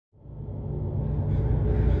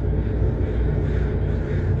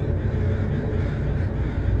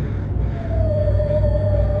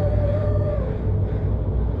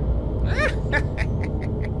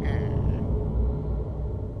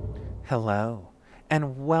Hello,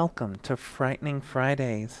 and welcome to Frightening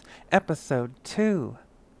Fridays, Episode 2.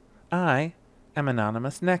 I am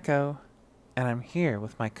Anonymous Neko, and I'm here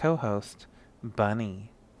with my co-host,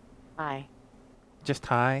 Bunny. Hi. Just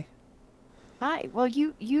hi? Hi. Well,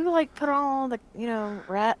 you like put on all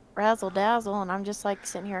the, razzle dazzle, and I'm just like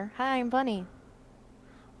sitting here. Hi, I'm Bunny.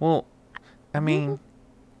 Well, I mean,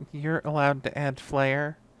 you're allowed to add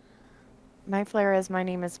flair. My flair is my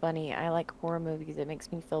name is Bunny. I like horror movies. It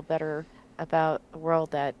makes me feel better about the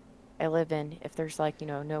world that I live in. If there's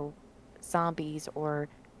no zombies or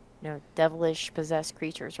devilish possessed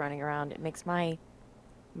creatures running around, it makes my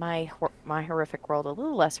horrific world a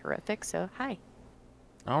little less horrific. So, hi.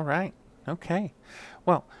 All right, okay.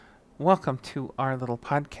 Well, welcome to our little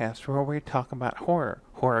podcast where we talk about horror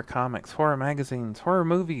comics, horror magazines, horror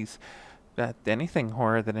movies, anything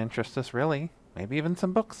horror that interests us, really. Maybe even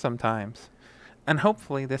some books sometimes. And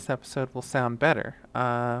hopefully this episode will sound better.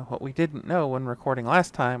 What we didn't know when recording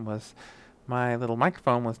last time was my little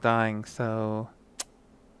microphone was dying, so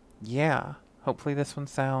yeah, hopefully this one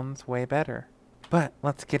sounds way better. But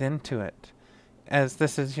let's get into it. As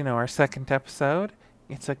this is, our second episode,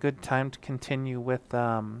 it's a good time to continue with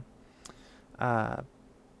uh,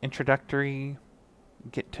 introductory,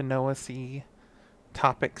 get to know us-y,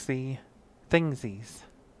 topicsy, thingsies.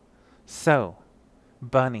 So,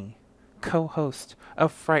 Bunny, co-host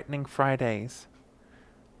of Frightening Fridays,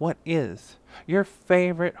 what is your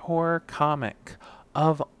favorite horror comic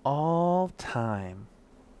of all time?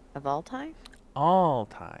 Of all time? All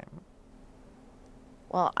time.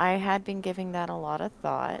 Well, I had been giving that a lot of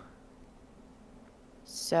thought.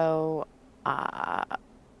 So, uh,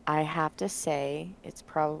 I have to say it's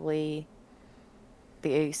probably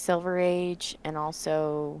the Silver Age and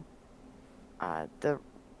also the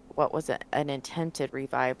what was an attempted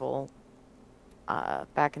revival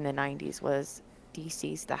back in the 90s was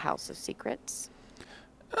DC's The House of Secrets.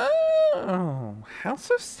 Oh, House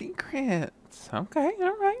of Secrets. Okay,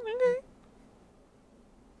 alright, okay.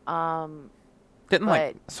 Um, Didn't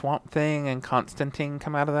like but Swamp Thing and Constantine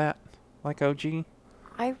come out of that? Like OG?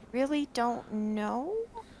 I really don't know,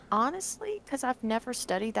 honestly, because I've never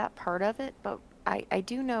studied that part of it. But I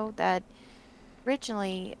do know that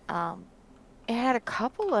originally it had a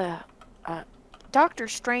couple of uh, Doctor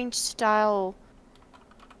Strange style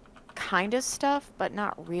kind of stuff, but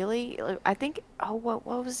not really. I think, oh, what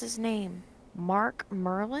was his name? Mark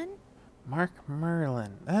Merlin? Mark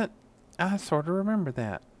Merlin. I sort of remember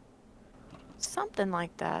that. Something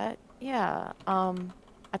like that. Yeah.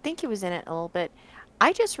 I think he was in it a little bit.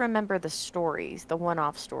 I just remember the stories, the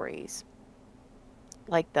one-off stories,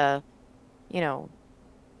 like you know,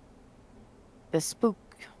 the spook.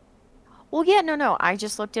 Well, yeah, no. I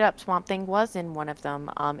just looked it up. Swamp Thing was in one of them,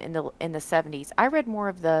 in the 70s. I read more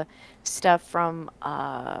of the stuff from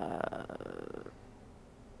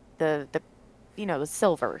the the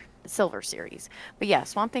Silver series. But yeah,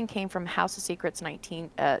 Swamp Thing came from House of Secrets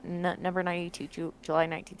 19 number 92, July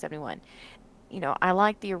 1971. I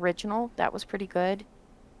like the original. That was pretty good.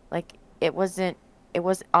 Like it was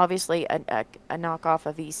obviously a knockoff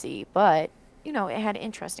of VC, but it had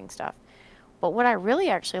interesting stuff. But what I really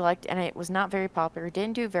actually liked, and it was not very popular, it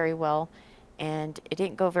didn't do very well, and it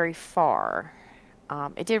didn't go very far.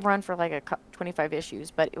 It did run for like 25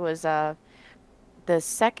 issues, but it was the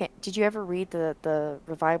second. Did you ever read the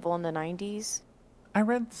revival in the 90s? I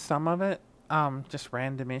read some of it, just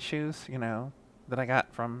random issues, that I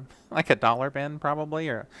got from like a dollar bin probably,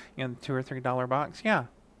 or, $2 or $3 box. Yeah.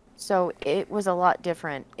 So it was a lot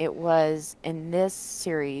different. It was in this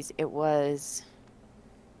series, it was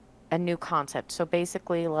a new concept. So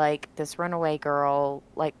basically, like this runaway girl,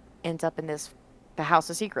 like ends up in the House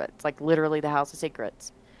of Secrets, like literally the House of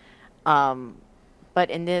Secrets. Um, but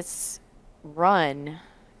in this run,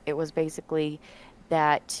 it was basically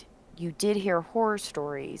that you did hear horror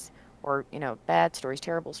stories or bad stories,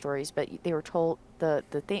 terrible stories, but they were told the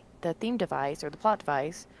theme device or the plot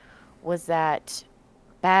device was that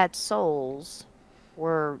bad souls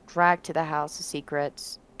were dragged to the House of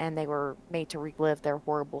Secrets and they were made to relive their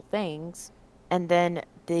horrible things. And then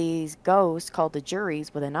these ghosts, called the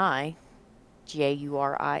juries with an I,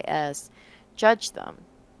 Juris, judged them.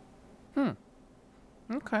 Hmm.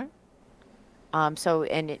 Okay.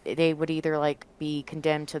 They would either like be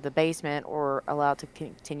condemned to the basement or allowed to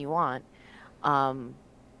continue on. Um,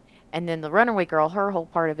 and then the runaway girl, her whole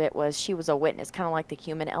part of it was she was a witness, kind of like the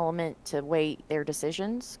human element to weigh their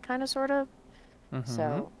decisions, kind of sort of. Mm-hmm.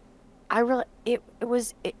 So I really it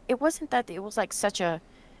wasn't that it was like such a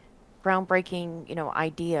groundbreaking,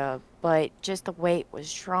 idea, but just the way it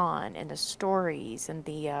was drawn and the stories and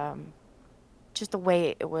the just the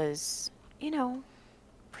way it was,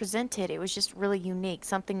 presented, it was just really unique.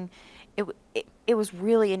 Something, it was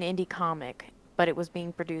really an indie comic, but it was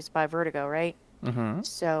being produced by Vertigo, right? Mm-hmm.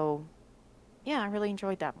 So, yeah, I really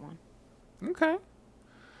enjoyed that one. Okay.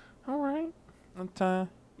 All right. But,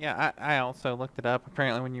 yeah, I also looked it up.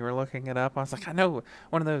 Apparently, when you were looking it up, I was like, I know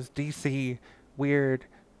one of those DC weird,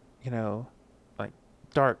 you know, like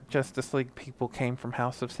dark Justice League people came from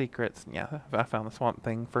House of Secrets. And yeah, I found the Swamp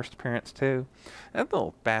Thing first appearance too. That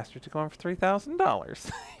little bastard's going for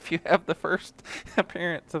 $3,000 if you have the first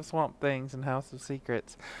appearance of Swamp Things in House of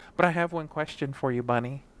Secrets. But I have one question for you,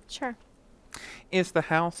 Bunny. Sure. Is the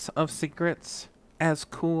House of Secrets as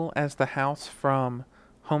cool as the house from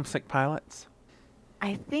Homesick Pilots?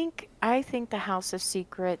 I think the House of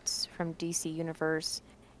Secrets from DC Universe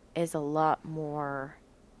is a lot more,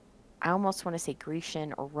 I almost want to say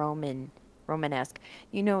Grecian or Romanesque.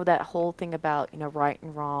 You know that whole thing about, right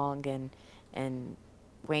and wrong and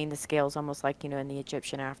weighing the scales almost like, in the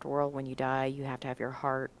Egyptian afterworld when you die, you have to have your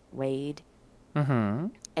heart weighed. Mm-hmm.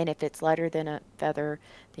 And if it's lighter than a feather,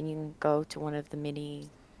 then you can go to one of the many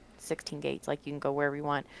 16 gates, like you can go wherever you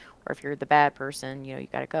want. Or if you're the bad person, you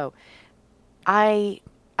got to go. I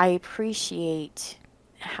I appreciate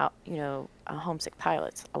how, Homesick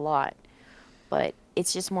Pilots a lot, but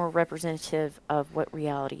it's just more representative of what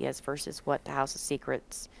reality is versus what the House of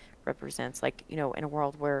Secrets represents. Like, in a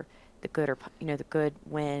world where the good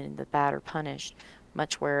win and the bad are punished,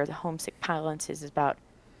 much where the Homesick Pilots is about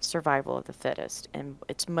survival of the fittest, and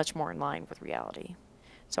it's much more in line with reality.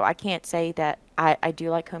 So I can't say that I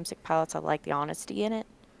do like Homesick Pilots. I like the honesty in it,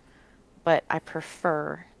 but I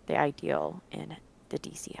prefer the ideal in the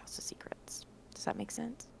DC House of Secrets. Does that make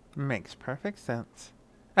sense? Makes perfect sense.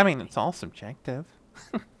 I mean, it's all subjective.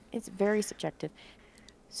 It's very subjective.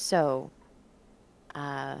 So,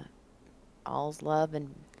 uh, all's love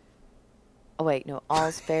and oh wait, no,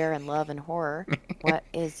 all's fair in love and horror. What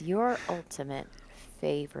is your ultimate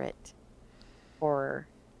favorite horror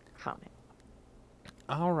comic?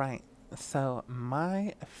 All right. So,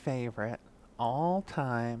 my favorite all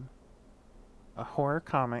time a horror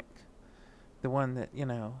comic, the one that,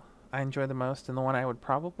 I enjoy the most, and the one I would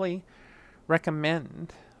probably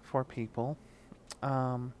recommend for people,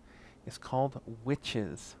 um, is called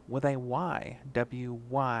Witches with a Y.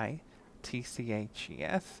 Wytches.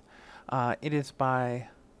 It is by,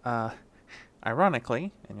 uh,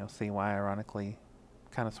 ironically, and you'll see why ironically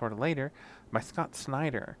kind of sort of later, by Scott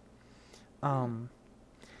Snyder. Hmm. Um,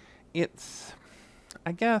 it's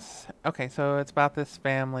I guess okay. So it's about this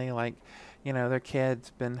family, like their kid's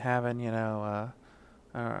been having a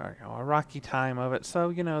rocky time of it.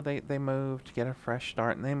 So they move to get a fresh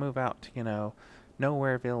start, and they move out to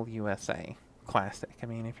Nowhereville, USA. Classic. I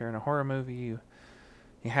mean, if you're in a horror movie, you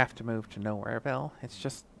have to move to Nowhereville. It's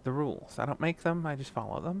just the rules. I don't make them. I just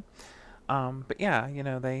follow them. But yeah,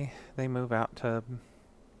 they move out to,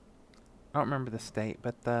 I don't remember the state,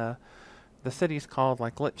 but the city's called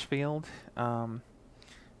like Litchfield. And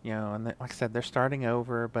like I said, they're starting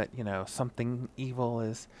over, but something evil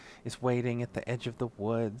is waiting at the edge of the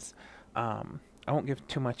woods. I won't give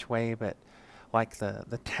too much away, but like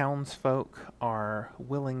the townsfolk are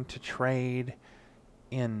willing to trade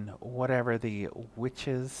in whatever the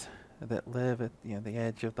witches that live at the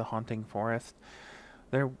edge of the haunting forest.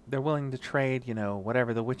 They're willing to trade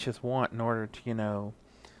whatever the witches want in order to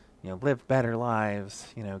live better lives,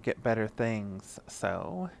 get better things.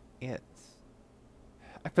 So it's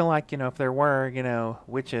I feel like, if there were,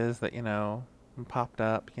 witches that, popped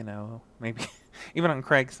up, maybe even on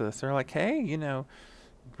Craigslist, they're like, hey,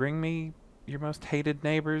 bring me your most hated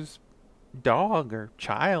neighbor's dog or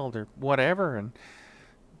child or whatever, and,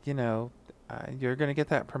 you know, you're going to get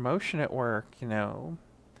that promotion at work,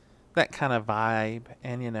 that kind of vibe.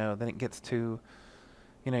 And, then it gets to,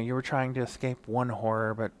 you were trying to escape one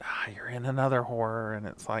horror, but you're in another horror, and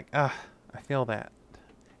it's like, I feel that.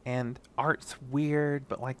 And art's weird,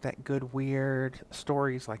 but like that good weird.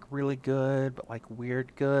 Story's like really good, but like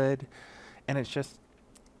weird good. And it's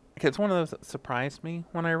one of those that surprised me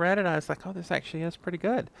when I read it. I was like, oh, this actually is pretty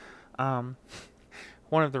good. Um,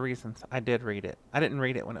 One of the reasons I did read it, I didn't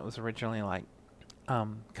read it when it was originally like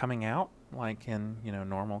coming out, like in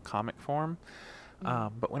normal comic form.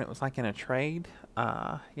 Mm. But when it was like in a trade,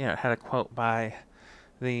 it had a quote by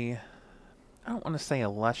the, I don't want to say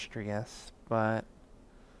illustrious, but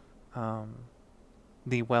um,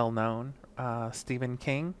 the well-known Stephen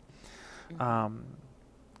King. Mhm. Um,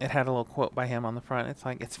 it had a little quote by him on the front. It's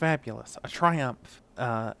like, it's fabulous, a triumph,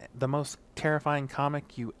 the most terrifying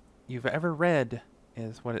comic you've ever read,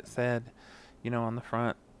 is what it said, on the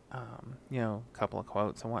front. A couple of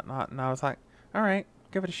quotes and whatnot. And I was like, all right,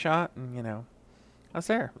 give it a shot. And I was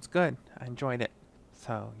there. It was good. I enjoyed it.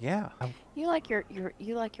 So yeah, You like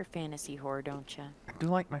your fantasy horror, don't you? I do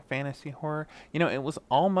like my fantasy horror. You know, it was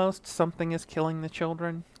almost Something is Killing the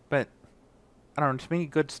Children, but I don't know. To me,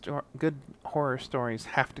 good horror stories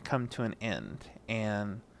have to come to an end,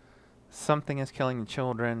 and Something is Killing the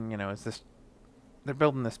Children. You know, is this they're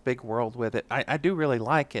building this big world with it. I do really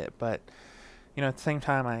like it, but you know, at the same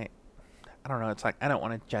time, I don't know. It's like I don't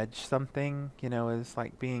want to judge something. You know, as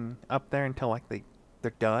like being up there until like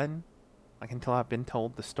they're done, like until I've been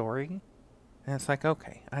told the story, and it's like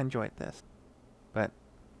okay, I enjoyed this, but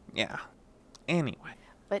yeah. Anyway,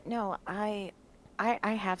 But no, I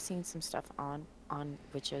have seen some stuff on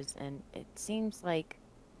witches, and it seems like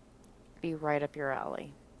be right up your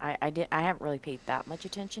alley. I haven't really paid that much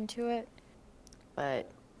attention to it,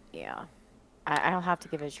 but yeah, I'll have to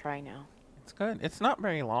give it a try now. it's good. It's not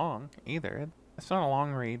very long either. It's not a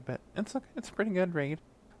long read, but it's a pretty good read.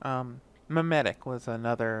 Mimetic was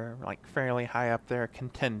another like fairly high up there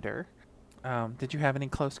contender. Did you have any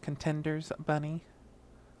close contenders, Bunny?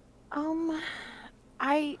 Um,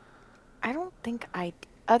 I I don't think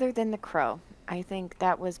other than The Crow. I think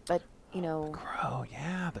that was, but you The know, Crow,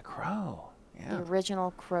 yeah, The Crow, the yeah.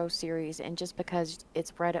 original Crow series, and just because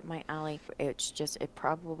it's right up my alley, it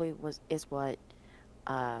probably is what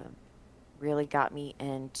uh really got me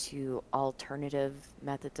into alternative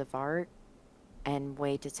methods of art and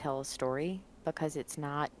way to tell a story because it's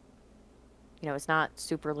not, it's not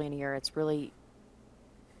super linear. It's really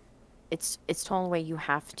it's told in a way you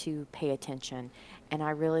have to pay attention. And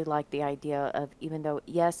I really like the idea of, even though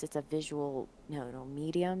yes, it's a visual,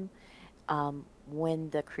 medium, when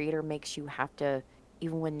the creator makes you have to,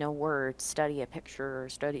 even with no words, study a picture or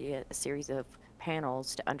study a series of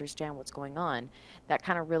panels to understand what's going on. That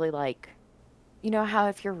kind of really, like, you know how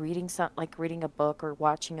if you're reading like reading a book or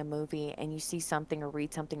watching a movie and you see something or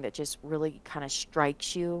read something that just really kind of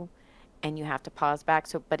strikes you and you have to pause back.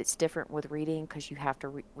 So, but it's different with reading because you have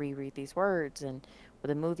to reread these words, and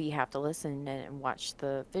with a movie you have to listen and watch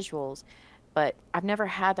the visuals. But I've never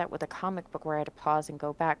had that with a comic book where I had to pause and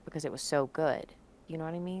go back because it was so good. You know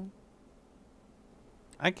what I mean?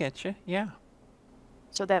 I get you. Yeah.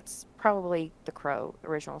 So that's probably the Crow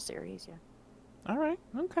original series. Yeah. All right.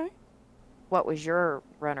 Okay. What was your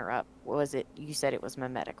runner up? Was it, you said it was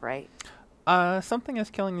Mimetic, right? Something is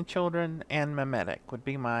Killing the Children and Mimetic would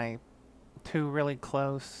be my two really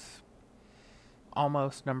close,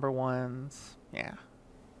 almost number ones. Yeah.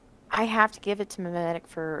 I have to give it to Mimetic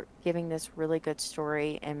for giving this really good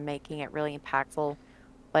story and making it really impactful.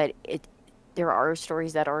 But there are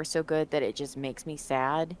stories that are so good that it just makes me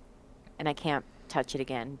sad, and I can't touch it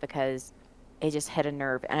again because it just hit a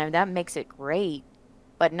nerve, and that makes it great,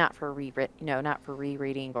 but not for not for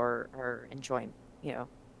rereading or enjoying. You know,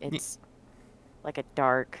 Y- it's like a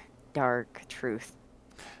dark, dark truth.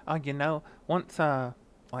 Oh, once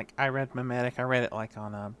like I read Mimetic, I read it like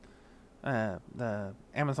on the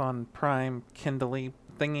Amazon Prime Kindle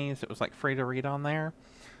thingies. It was like free to read on there.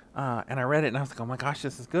 And I read it and I was like, oh my gosh,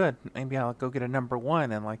 this is good. Maybe I'll go get a number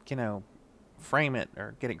one and like, frame it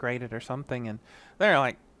or get it graded or something. And they're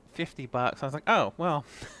like $50. I was like, oh, well,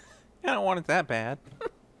 I don't want it that bad.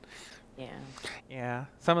 Yeah. Yeah.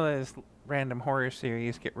 Some of those random horror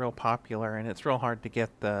series get real popular and it's real hard to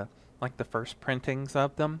get the first printings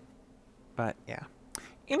of them. But yeah.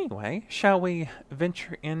 Anyway, shall we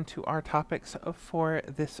venture into our topics for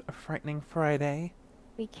this frightening Friday?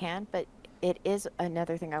 We can, but it is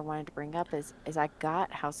another thing I wanted to bring up is I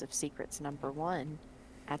got House of Secrets #1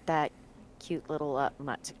 at that cute little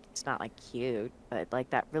not, it's not like cute, but like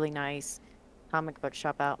that really nice comic book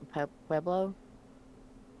shop out in Pueblo.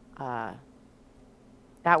 Uh,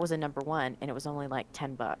 that was a #1, and it was only like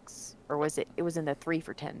 $10, or was it? It was in the 3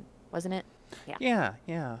 for 10, wasn't it? Yeah, Yeah,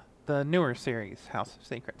 yeah. The newer series, House of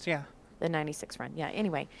Secrets. Yeah. the 96 run. Yeah.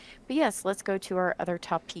 Anyway, but yes, let's go to our other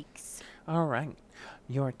top peaks. All right.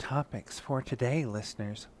 Your topics for today,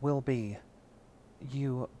 listeners, will be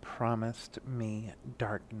You Promised Me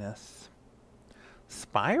Darkness,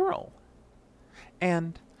 Spiral,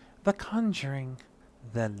 and The Conjuring,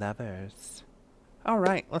 The Lovers. All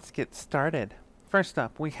right, let's get started. First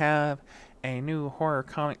up, we have a new horror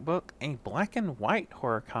comic book, a black and white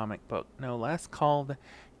horror comic book, no less, called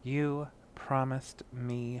You Promised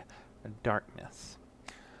Me Darkness.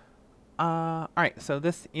 Alright, so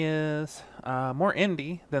this is more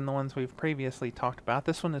indie than the ones we've previously talked about.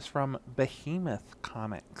 This one is from Behemoth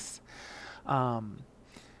Comics. Um,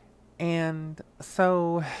 and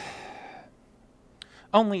so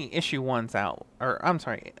only issue one's out, or I'm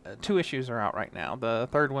sorry, two issues are out right now. The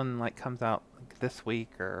third one like comes out like, this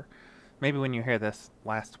week, or maybe when you hear this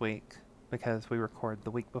last week, because we record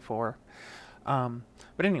the week before. Um,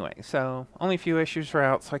 but anyway, so only a few issues are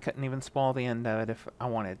out, so I couldn't even spoil the end of it if I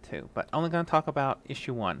wanted to. But only going to talk about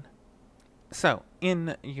issue one. So,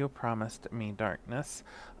 in You Promised Me Darkness,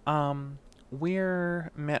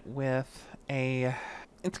 we're met with a.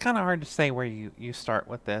 It's kind of hard to say where you start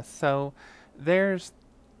with this. So, there's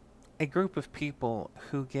a group of people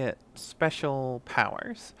who get special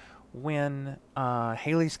powers when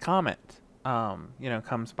Haley's Comet,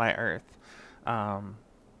 comes by Earth. Um,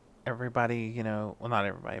 Everybody, well, not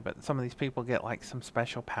everybody, but some of these people get like some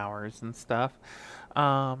special powers and stuff.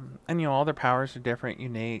 And all their powers are different,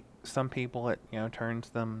 unique. Some people it turns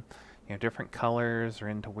them, different colors or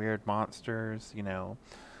into weird monsters.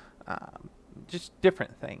 Um, just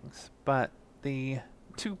different things. But the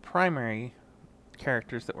two primary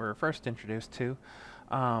characters that we're first introduced to,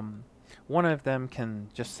 um, one of them can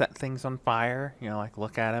just set things on fire. Like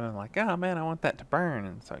look at them and like, oh man, I want that to burn,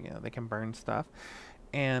 and so they can burn stuff.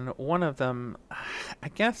 And one of them, I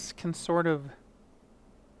guess, can sort of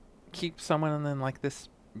keep someone in like this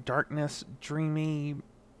darkness, dreamy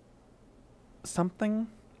something.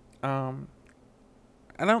 Um,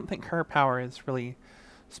 I don't think her power is really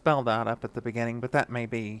spelled out up at the beginning, but that may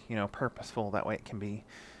be purposeful. That way it can be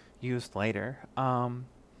used later. And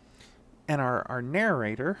our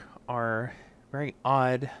narrator, our very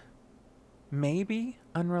odd, maybe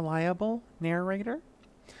unreliable narrator.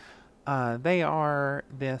 They are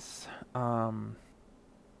this. The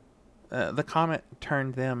comet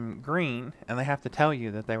turned them green, and they have to tell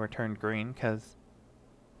you that they were turned green because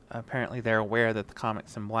apparently they're aware that the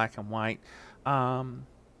comet's in black and white. Um,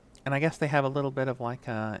 and I guess they have a little bit of like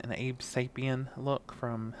an Abe Sapien look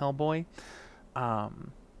from Hellboy.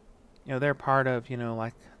 Um, they're part of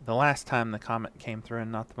like the last time the comet came through,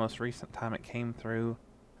 and not the most recent time it came through.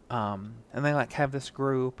 And they like have this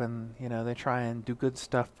group, and they try and do good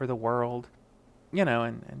stuff for the world,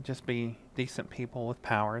 and just be decent people with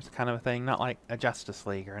powers, kind of a thing. Not like a Justice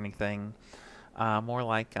League or anything. More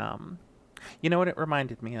like, what it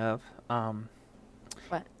reminded me of.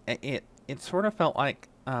 What? It sort of felt like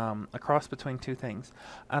a cross between two things.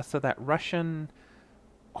 So that Russian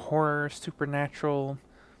horror, supernatural,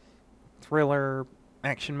 thriller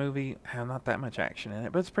action movie. Not that much action in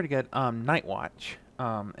it, but it's pretty good. Night Watch.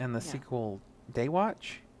 And the Yeah. sequel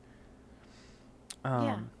Daywatch.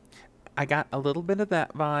 Yeah. Um, I got a little bit of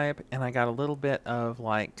that vibe, and I got a little bit of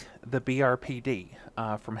like the BRPD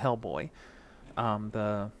from Hellboy,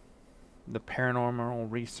 the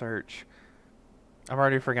paranormal research. I've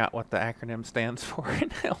already forgot what the acronym stands for in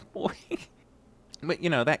Hellboy, but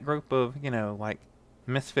that group of like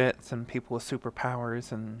misfits and people with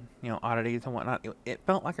superpowers and oddities and whatnot. It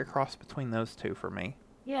felt like a cross between those two for me.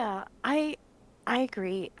 Yeah, I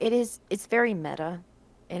agree. It's very meta.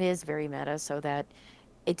 It is very meta so that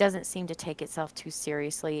it doesn't seem to take itself too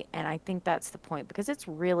seriously, and I think that's the point because it's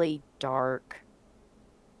really dark.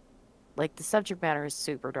 Like the subject matter is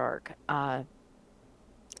super dark.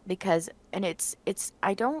 Because and it's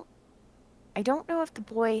I don't know if the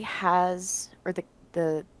boy has or the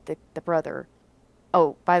brother.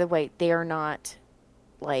 Oh, by the way, they are not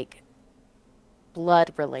like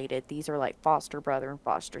blood related. These are like foster brother and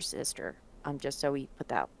foster sister. Just so we put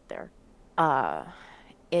that there. Uh,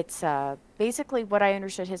 it's basically what I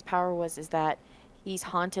understood his power was is that he's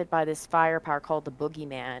haunted by this fire power called the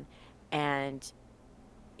boogeyman, and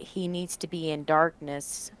he needs to be in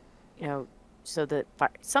darkness, you know, so that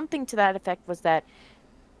something to that effect was that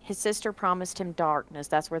his sister promised him darkness.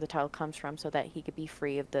 That's where the title comes from, so that he could be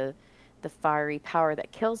free of the fiery power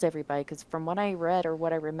that kills everybody. Because from what I read or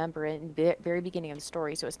what I remember in the very beginning of the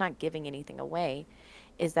story, so it's not giving anything away,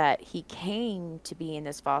 is that he came to be in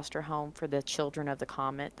this foster home for the children of the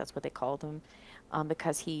comet. That's what they called him,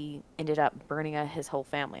 because he ended up burning his whole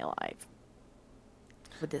family alive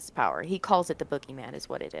with this power. He calls it the boogeyman, is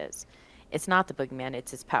what it is. It's not the boogeyman;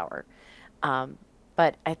 it's his power. Um,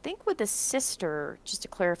 but I think with the sister, just to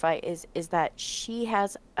clarify, is that she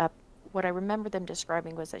has a what I remember them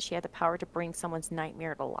describing was that she had the power to bring someone's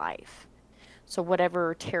nightmare to life. So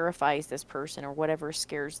whatever terrifies this person or whatever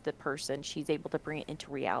scares the person, she's able to bring it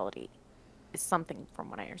into reality. Is something from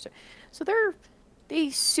what I understood. So they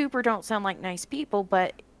super don't sound like nice people,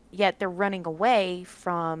 but yet they're running away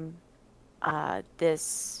from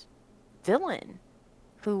this villain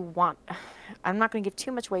who want. I'm not going to give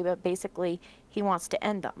too much away, but basically he wants to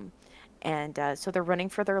end them, and so they're running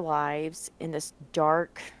for their lives in this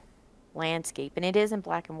dark landscape, and it is in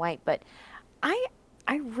black and white. But I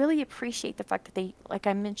I really appreciate the fact that they, like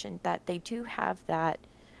I mentioned, that they do have that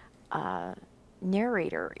uh,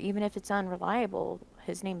 narrator, even if it's unreliable.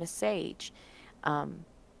 His name is Sage, um,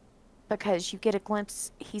 because you get a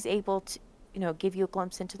glimpse. He's able to, give you a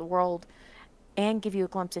glimpse into the world and give you a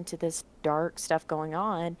glimpse into this dark stuff going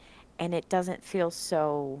on, and it doesn't feel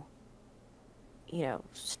so,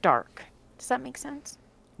 stark. Does that make sense?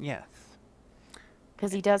 Yes.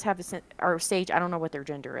 Because he does have or Sage, I don't know what their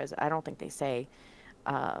gender is. I don't think they say,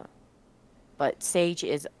 uh, but Sage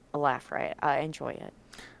is a laugh riot. I enjoy it.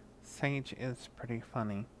 Sage is pretty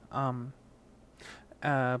funny.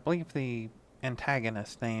 I believe the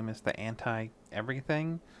antagonist name is the anti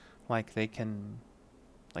everything. Like they can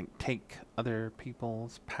like take other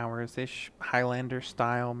people's powers ish, Highlander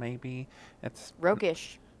style maybe. It's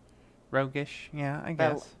Roguish, roguish, yeah, I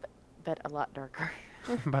but guess, but a lot darker.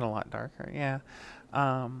 but a lot darker, yeah.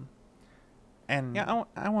 Um, and yeah,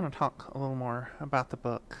 I want to talk a little more about the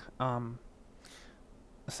book.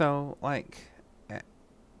 So like, eh,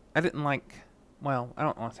 I didn't like. Well, I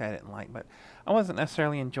don't want to say I didn't like, but I wasn't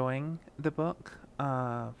necessarily enjoying the book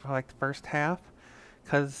for like the first half,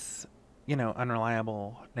 because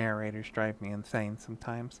unreliable narrators drive me insane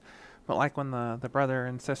sometimes. But like when the brother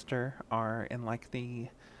and sister are in like the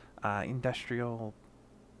industrial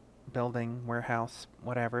building, warehouse,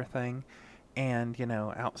 whatever thing, and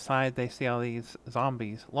outside they see all these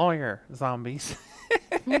zombies, lawyer zombies,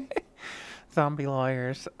 zombie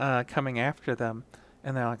lawyers coming after them,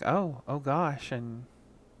 and they're like, oh gosh, and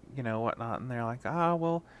whatnot, and they're like, ah,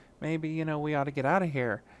 well, maybe we ought to get out of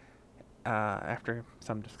here after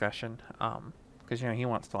some discussion, because he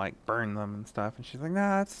wants to like burn them and stuff, and she's like,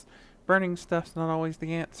 nah, it's burning stuff's not always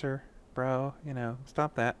the answer, bro.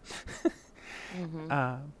 Stop that. Hmm.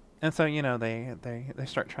 uh, and so they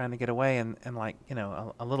start trying to get away, and like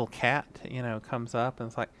a little cat comes up and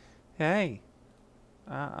it's like, hey,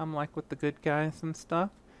 I'm like with the good guys and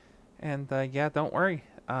stuff, and yeah, don't worry.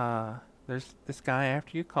 There's this guy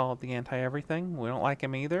after you called the anti everything. We don't like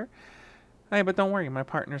him either. Hey, but don't worry, my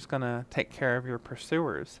partner's gonna take care of your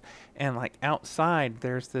pursuers. And like outside,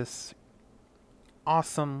 there's this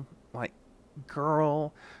awesome like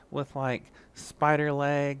girl with like spider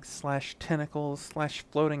legs slash tentacles slash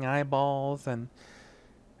floating eyeballs, and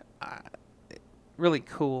uh, really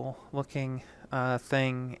cool looking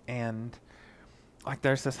thing. And like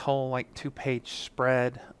there's this whole like 2-page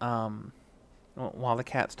spread. While the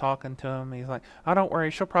cat's talking to him, he's like, "Oh, don't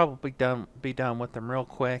worry, she'll probably be done with them real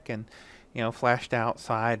quick." And flashed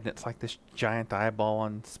outside, and it's like this giant eyeball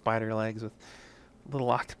and spider legs with little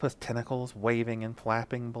octopus tentacles waving and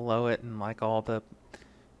flapping below it, and like all the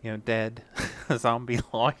dead zombie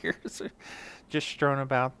lawyers are just strewn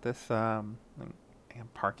about this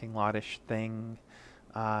parking lotish thing.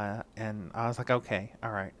 And I was like, okay,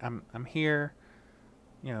 all right, I'm here.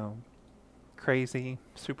 You know, crazy,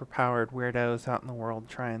 super powered weirdos out in the world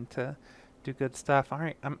trying to do good stuff. All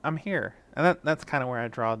right, I'm here, and that's kind of where I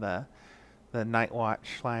draw the Night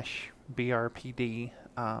Watch slash BRPD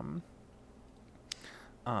um,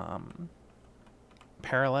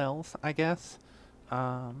 parallels, I guess.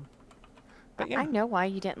 Um, but I yeah, know why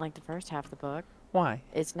you didn't like the first half of the book. why?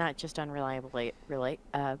 It's not just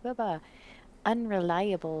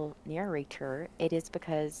unreliable narrator. It is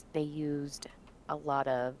because they used a lot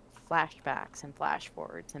of flashbacks and flash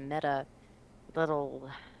forwards and meta little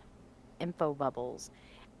info bubbles.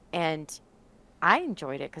 And I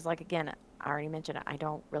enjoyed it because, like, again, I already mentioned it, I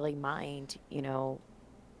don't really mind,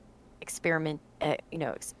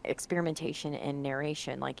 experimentation and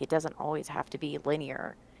narration. Like, it doesn't always have to be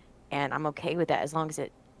linear, and I'm okay with that as long as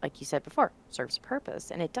it, like you said before, serves a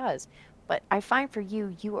purpose, and it does. But I find for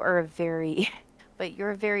you, you are a very, but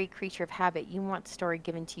you're a very creature of habit. You want the story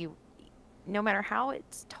given to you, no matter how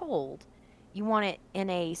it's told. You want it in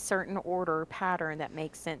a certain order pattern that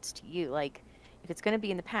makes sense to you. Like, if it's going to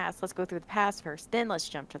be in the past, let's go through the past first, then let's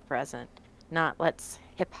jump to the present. Not let's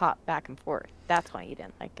hip hop back and forth. That's why you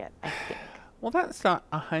didn't like it, I think. Well, that's not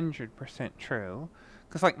 100% true.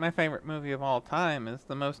 Because, like, my favorite movie of all time is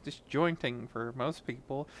the most disjointing for most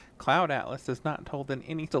people. Cloud Atlas is not told in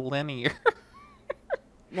any linear.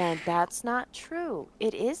 Now, that's not true.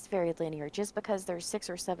 It is very linear just because there's 6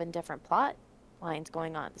 or 7 different plot lines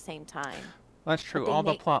going on at the same time. That's But true. All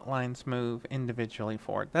the plot lines move individually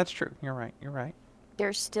forward. That's true. You're right. You're right.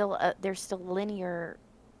 there's still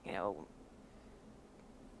you know,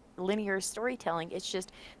 linear storytelling. It's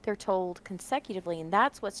just they're told consecutively, and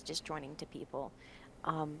that's what's disjointing to people.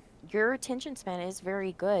 Your attention span is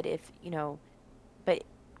very good if, but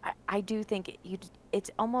I do think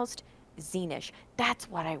it's almost zenish. That's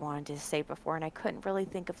what I wanted to say before, and I couldn't really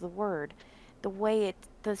think of the word. The way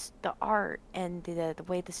the art and the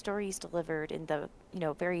way the story is delivered, and the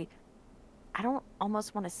very, I don't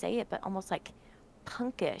almost want to say it, but almost like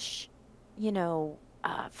punkish, you know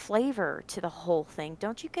flavor to the whole thing.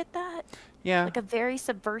 Don't you get that? Yeah. Like a very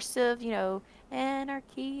subversive,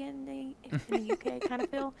 anarchy in the UK kind of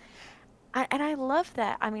feel. And I love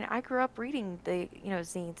that. I mean, I grew up reading the,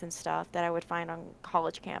 zines and stuff that I would find on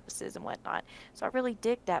college campuses and whatnot. So I really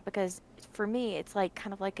dig that because for me, it's like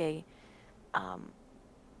kind of like um,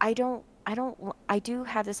 I do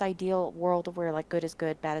have this ideal world of where like good is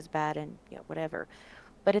good, bad is bad, and whatever.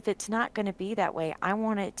 But if it's not going to be that way, I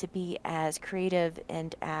want it to be as creative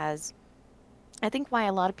and as I think why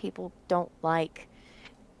a lot of people don't like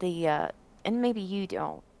the, and maybe you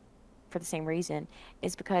don't for the same reason,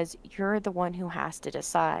 is because you're the one who has to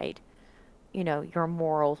decide, your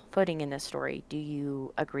moral footing in this story. Do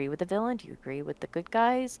you agree with the villain? Do you agree with the good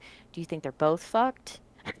guys? Do you think they're both fucked?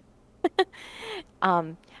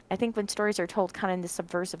 Um, I think when stories are told kind of in this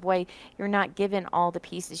subversive way, you're not given all the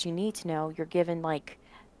pieces you need to know. You're given like,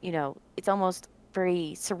 it's almost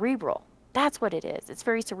very cerebral. That's what it is. It's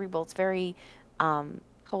very cerebral. It's very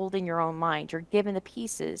told in your own mind. You're given the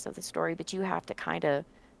pieces of the story, but you have to kind of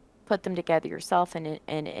put them together yourself. And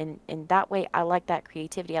that way, I like that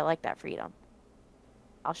creativity. I like that freedom.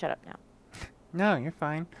 I'll shut up now. No, you're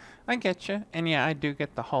fine. I get you. And yeah, I do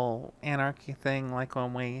get the whole anarchy thing. Like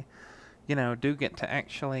when we, do get to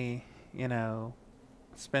actually, you know,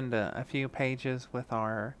 spend a few pages with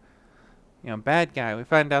our, bad guy. We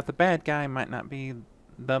find out the bad guy might not be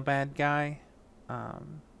the bad guy.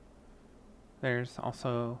 Um, there's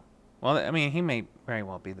also, well, I mean, he may very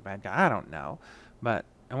well be the bad guy. I don't know.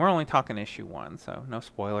 And we're only talking issue one, so no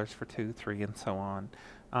spoilers for two, three, and so on.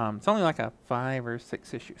 It's only like a 5 or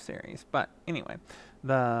 6 issue series. But anyway,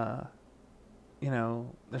 the,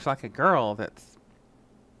 there's like a girl that's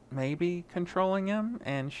maybe controlling him,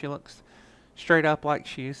 and she looks straight up like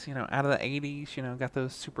she's, out of the 80s, got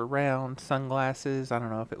those super round sunglasses. I don't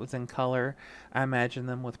know if it was in color. I imagine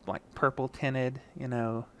them with like purple tinted,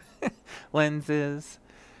 lenses.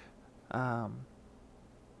 Um,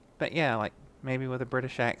 but yeah, like maybe with a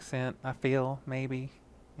British accent, I feel maybe,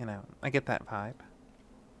 I get that vibe.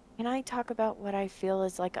 Can I talk about what I feel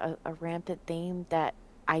is like a rampant theme that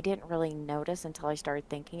I didn't really notice until I started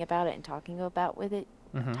thinking about it and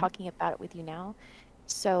Mm-hmm. talking about it with you now?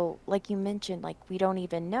 So, like you mentioned, like we don't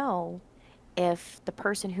even know if the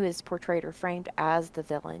person who is portrayed or framed as the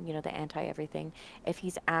villain, the anti-everything, if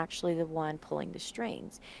he's actually the one pulling the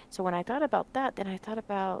strings. So when I thought about that, then I thought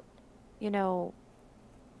about, you know,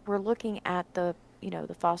 we're looking at the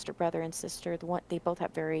foster brother and sister, the one they both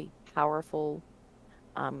have very powerful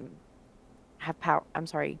um have power. I'm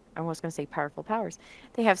sorry, I was going to say powerful powers.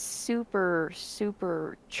 They have super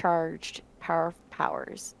charged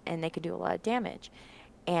powers and they could do a lot of damage.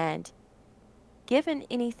 And given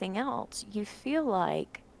anything else, you feel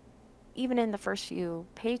like even in the first few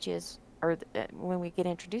pages or when we get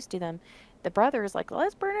introduced to them, the brother is like,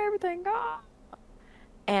 "Let's burn everything." Ah!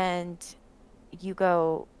 And you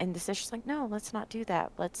go and the sister's like, no, let's not do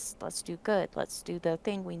that, let's do good, let's do the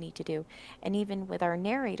thing we need to do. And even with our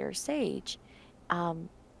narrator Sage, um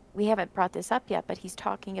we haven't brought this up yet, but he's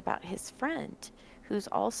talking about his friend who's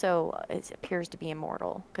also it appears to be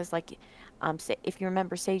immortal because like if you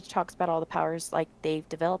remember, Sage talks about all the powers like they've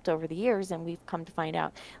developed over the years, and we've come to find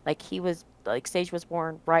out like Sage was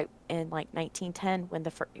born right in like 1910 when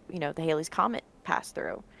the Halley's comet passed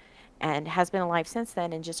through and has been alive since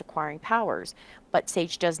then and just acquiring powers. But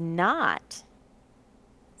Sage does not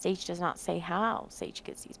say how Sage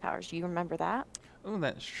gets these powers. Do you remember that? Oh,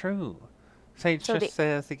 that's true. Sage So just the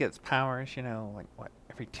says he gets powers, like what,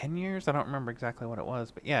 every 10 years? I don't remember exactly what it was,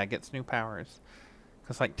 but yeah, it gets new powers.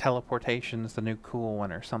 Because like teleportation's the new cool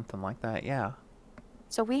one or something like that, yeah.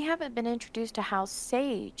 so we haven't been introduced to how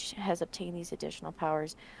Sage has obtained these additional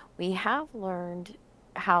powers. We have learned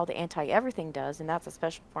how the anti-everything does, and that's a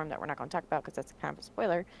special form that we're not going to talk about because that's kind of a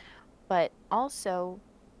spoiler. But also,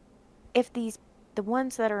 if the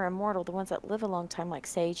ones that are immortal, the ones that live a long time, like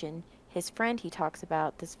Sage and his friend, he talks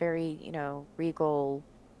about this very, regal,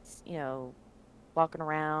 you know, walking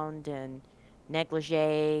around and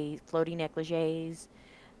floaty negligees,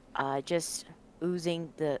 just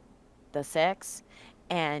oozing the sex,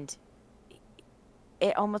 and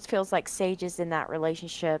it almost feels like Sage is in that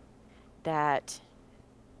relationship that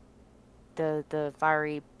the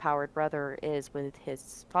fiery powered brother is with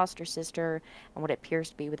his foster sister, and what it appears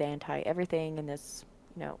to be with anti everything, and this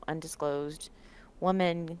undisclosed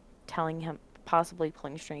woman telling him possibly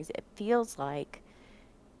pulling strings. It feels like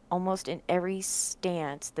almost in every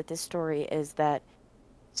stance that this story is that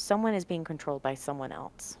someone is being controlled by someone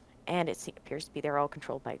else, and appears to be they're all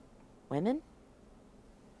controlled by women.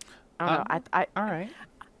 I don't know. Alright.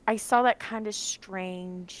 I saw that kind of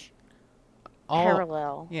strange. all,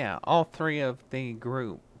 parallel. yeah, all three of the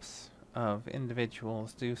groups of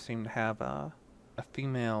individuals do seem to have a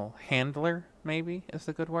female handler, maybe is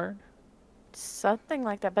a good word. Something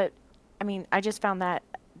like that. But I mean, I just found that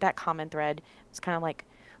common thread was kind of like,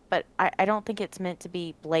 but I don't think it's meant to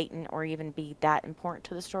be blatant or even be that important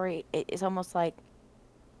to the story. It is almost like,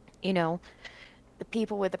 you know, the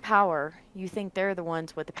people with the power, you think they're the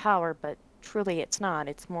ones with the power, but truly it's not.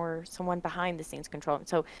 It's more someone behind the scenes controlling.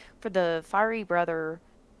 So for the fiery brother,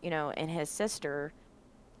 and his sister,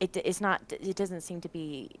 it's not, it doesn't seem to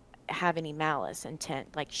be have any malice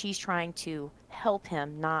intent. Like she's trying to help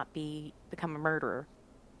him not become a murderer,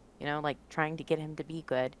 like trying to get him to be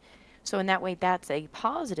good. So in that way, that's a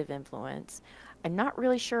positive influence. I'm not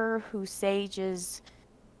really sure who Sage's,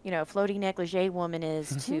 floating negligee woman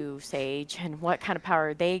is to Sage and what kind of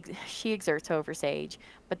power she exerts over Sage.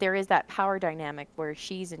 But there is that power dynamic where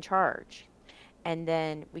she's in charge. And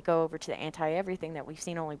then we go over to the anti everything that we've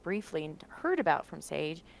seen only briefly and heard about from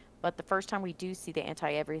Sage. But the first time we do see the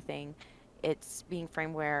anti everything, it's being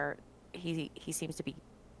framed where he seems to be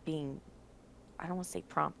being, I don't want to say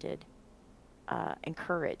prompted,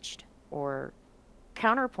 encouraged, or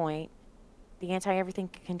counterpoint, the anti everything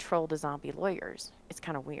can control the zombie lawyers. It's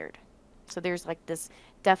kind of weird. So there's like this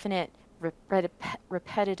definite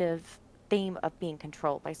repetitive theme of being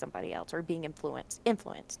controlled by somebody else or being influenced.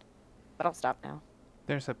 But I'll stop now.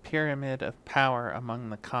 There's a pyramid of power among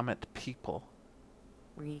the Comet people.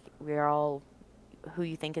 We're all, who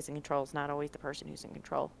you think is in control is not always the person who's in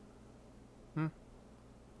control. Hmm,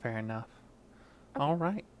 fair enough. Okay, All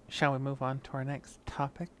right. Shall we move on to our next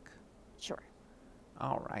topic? sure.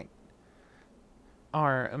 All right.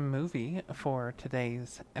 Our movie for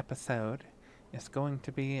today's episode is going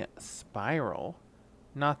to be Spiral.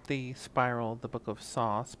 Not the Spiral, the Book of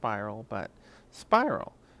Saw Spiral, but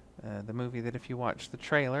Spiral. The movie that if you watch the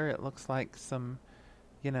trailer, it looks like some,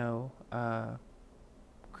 you know,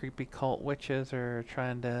 creepy cult witches are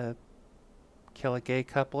trying to kill a gay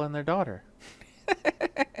couple and their daughter.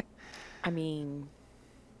 I mean,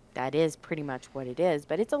 that is pretty much what it is,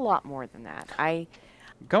 but it's a lot more than that.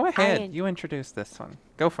 Go ahead. I, You introduce this one.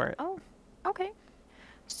 Go for it. oh, okay.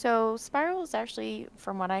 So Spiral is actually,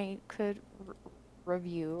 from what I could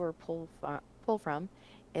review or pull from,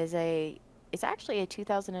 is a it's actually a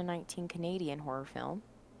 2019 Canadian horror film.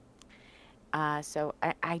 So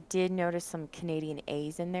I did notice some Canadian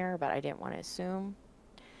A's in there, but I didn't want to assume.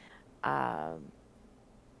 Um,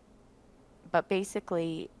 but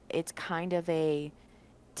basically, it's kind of a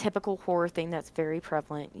typical horror thing that's very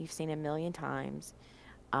prevalent. You've seen a million times.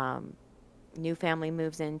 Um, New family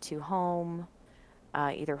moves into home,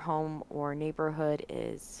 either home or neighborhood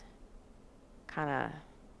is kind of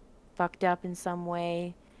fucked up in some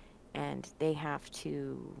way, and they have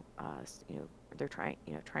to, they're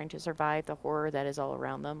trying to survive the horror that is all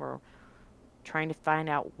around them, or trying to find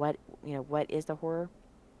out what is the horror.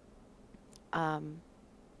 Um,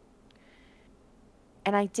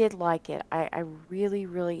 and I did like it. I really,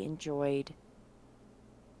 really enjoyed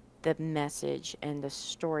the message and the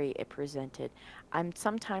story it presented. I'm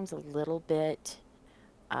sometimes a little bit,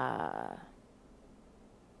 uh,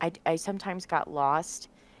 I sometimes got lost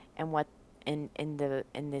in what in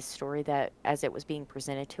this story that as it was being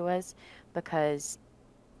presented to us, because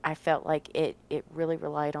I felt like it really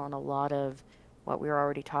relied on a lot of what we were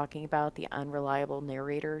already talking about, the unreliable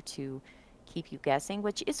narrator to keep you guessing,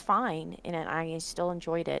 which is fine, and I still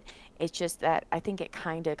enjoyed it. It's just that I think it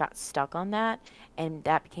kind of got stuck on that, and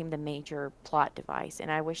that became the major plot device.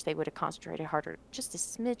 And I wish they would have concentrated harder, just a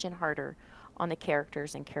smidgen harder, on the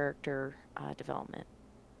characters and character development.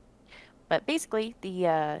 But basically,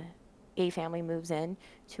 the gay family moves in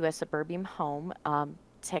to a suburban home.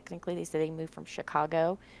 Technically, they say they moved from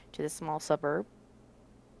Chicago to the small suburb.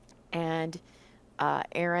 And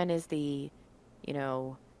Aaron is the, you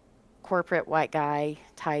know, corporate white guy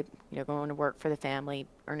type, going to work for the family,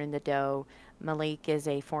 earning the dough. Malik is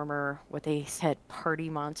a former, what they said, party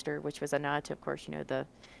monster, which was a nod to, of course, the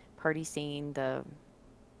party scene, the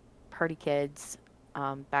party kids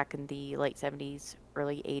back in the late 70s,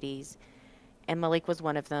 early 80s. And Malik was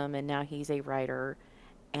one of them, and now he's a writer.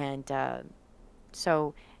 And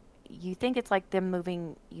so you think it's like them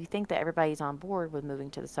moving, you think that everybody's on board with moving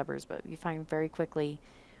to the suburbs, but you find very quickly,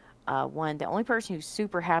 one, the only person who's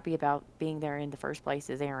super happy about being there in the first place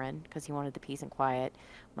is Aaron, because he wanted the peace and quiet.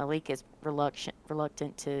 Malik is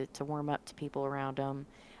reluctant to warm up to people around him.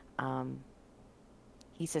 Um,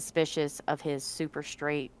 he's suspicious of his super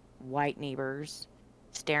straight white neighbors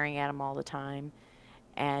staring at him all the time.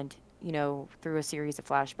 And, through a series of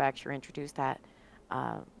flashbacks, you're introduced that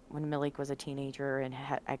when Malik was a teenager and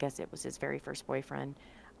I guess it was his very first boyfriend,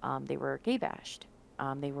 They were gay bashed.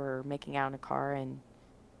 They were making out in a car, and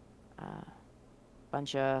a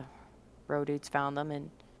bunch of bro dudes found them and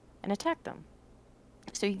attacked them.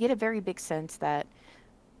 So you get a very big sense that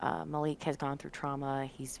Malik has gone through trauma.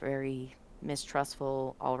 He's very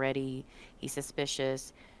mistrustful already. He's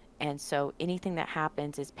suspicious. And so anything that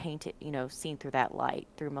happens is painted, seen through that light,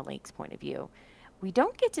 through Malik's point of view. We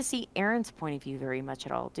don't get to see Aaron's point of view very much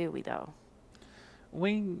at all, do we, though?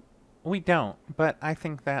 We we don't, but I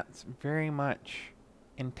think that's very much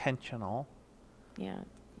intentional. Yeah,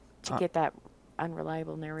 to Uh, get that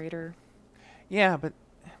unreliable narrator. yeah, but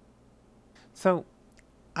so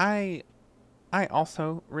I I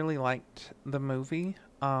also really liked the movie.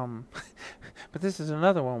 But this is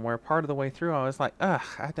another one where part of the way through I was like, ugh,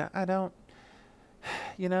 I don't,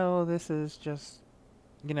 this is just,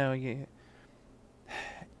 you.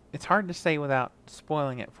 It's hard to say without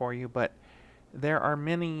spoiling it for you, but there are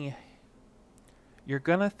many. You're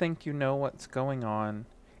gonna think you know what's going on,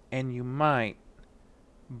 and you might,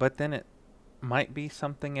 but then it might be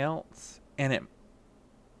something else, and it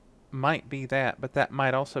might be that, but that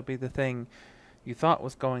might also be the thing you thought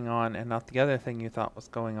was going on and not the other thing you thought was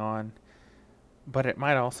going on, but it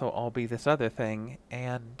might also all be this other thing.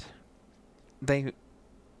 And they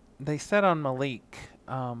they said on Malik,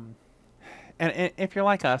 and if you're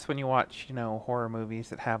like us when you watch horror movies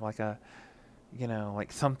that have like a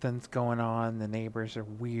like something's going on, the neighbors are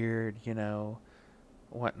weird,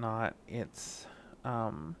 whatnot, it's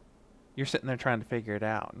you're sitting there trying to figure it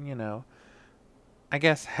out, I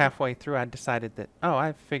guess halfway through I decided that, oh,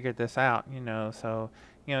 I've figured this out, so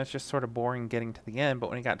it's just sort of boring getting to the end. But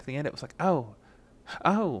when it got to the end, it was like, oh,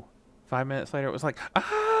 oh. 5 minutes later, it was like,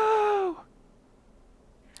 oh.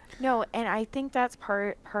 No, and I think that's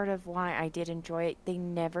part of why I did enjoy it. They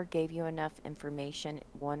never gave you enough information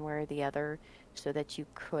one way or the other so that you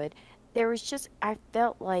could. There was just I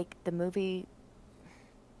felt like the movie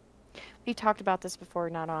we talked about this before,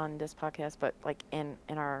 not on this podcast, but like in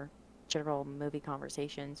our general movie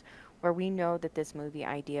conversations, where we know that this movie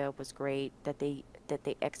idea was great, that they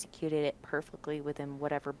executed it perfectly within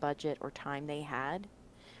whatever budget or time they had,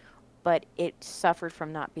 but it suffered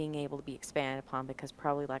from not being able to be expanded upon because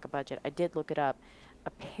probably lack of budget. I did look it up.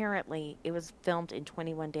 Apparently, it was filmed in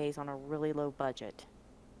 21 days on a really low budget.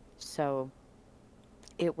 So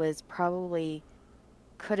it was probably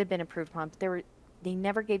could have been improved upon, but they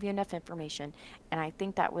never gave you enough information, and I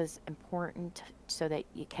think that was important so that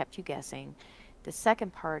it kept you guessing. The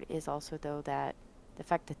second part is also though that the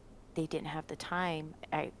fact that they didn't have the time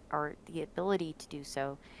or the ability to do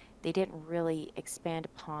so, they didn't really expand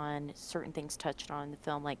upon certain things touched on in the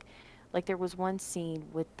film. Like there was one scene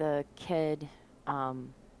with the kid,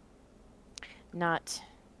 um, not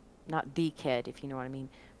not the kid, if you know what I mean,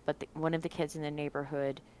 but one of the kids in the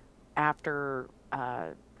neighborhood after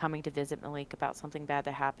coming to visit Malik about something bad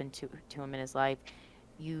that happened to him in his life.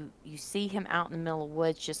 You see him out in the middle of the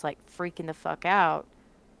woods just like freaking the fuck out,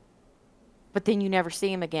 but then you never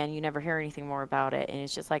see him again. You never hear anything more about it, and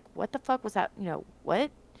it's just like, what the fuck was that?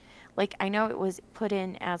 What? Like I know it was put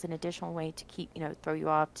in as an additional way to keep throw you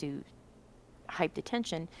off to hype the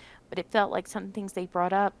tension, but it felt like some things they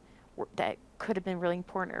brought up that could have been really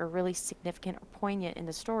important or really significant or poignant in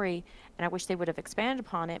the story, and I wish they would have expanded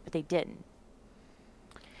upon it, but they didn't.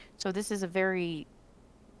 So this is a very,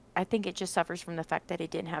 I think it just suffers from the fact that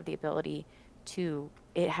it didn't have the ability to,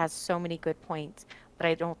 it has so many good points, but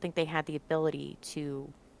I don't think they had the ability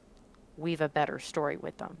to weave a better story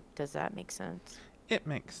with them. Does that make sense? It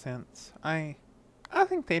makes sense. I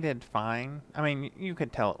think they did fine. I mean, you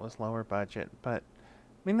could tell it was lower budget, but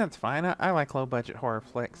I mean that's fine. I like low budget horror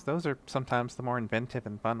flicks. Those are sometimes the more inventive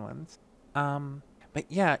and fun ones. But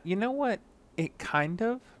yeah, you know what? It kind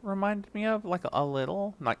of reminded me of like a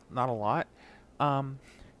little, like not a lot. Um,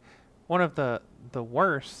 One of the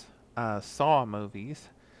worst Saw movies.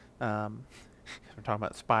 Um, we're talking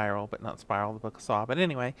about Spiral, but not Spiral, the Book of Saw. But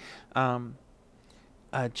anyway, um,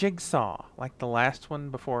 Jigsaw, like the last one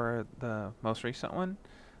before the most recent one,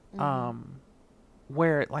 Mm-hmm. um,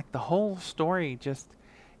 where like the whole story just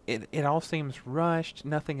it all seems rushed.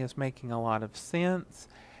 Nothing is making a lot of sense,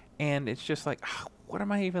 and it's just like, "Ah, what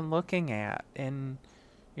am I even looking at?" And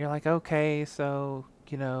you're like, okay, so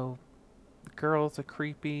the girl's a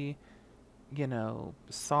creepy,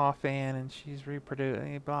 Saw fan, and she's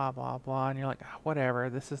reproducing, blah blah blah, and you're like, "Ah, whatever.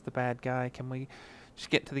 This is the bad guy. Can we just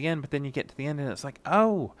get to the end?" But then you get to the end, and it's like,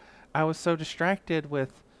 oh, I was so distracted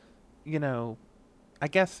with, you know, I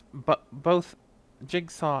guess, but both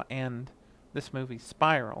Jigsaw and this movie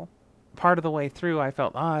Spiral. Part of the way through, I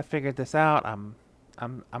felt, oh, I figured this out. I'm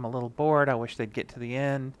a little bored. I wish they'd get to the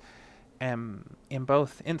end, And in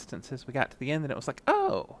both instances, we got to the end and it was like,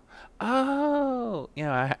 oh,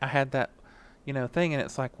 I had that, thing, and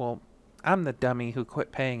it's like, well, I'm the dummy who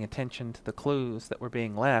quit paying attention to the clues that were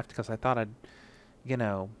being left because I thought I'd, you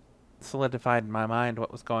know, solidified in my mind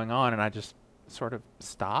what was going on, and I just sort of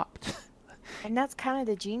stopped. And that's kind of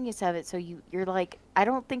the genius of it. So you're like, I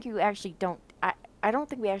don't think you actually don't. I don't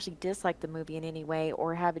think we actually dislike the movie in any way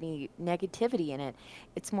or have any negativity in it.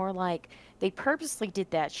 It's more like they purposely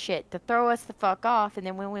did that shit to throw us the fuck off, and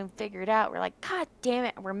then when we figure it out, we're like, God damn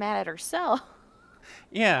it, we're mad at ourselves.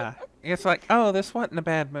 Yeah, it's like, oh, this wasn't a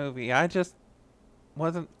bad movie. I just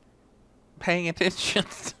wasn't paying attention.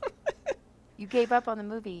 You gave up on the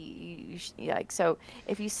movie. Like, so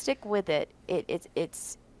if you stick with it,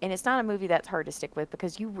 it's and it's not a movie that's hard to stick with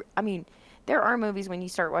because I mean, there are movies when you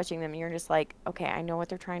start watching them, you're just like, okay, I know what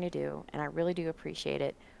they're trying to do, and I really do appreciate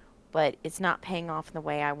it, but it's not paying off in the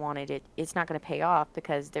way I wanted it. It's not going to pay off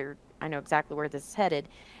because I know exactly where this is headed,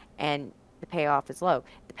 and the payoff is low.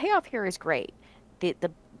 The payoff here is great.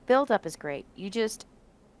 The build up is great.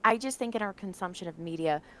 I just think in our consumption of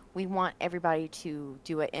media, we want everybody to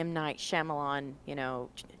do a M. Night Shyamalan,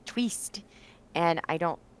 twist. And I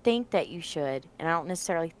don't think that you should. And I don't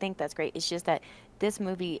necessarily think that's great. It's just that this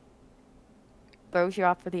movie throws you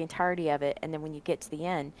off for the entirety of it. And then when you get to the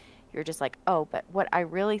end, you're just like, oh, but what I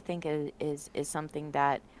really think is something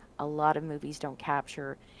that a lot of movies don't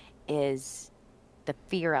capture is the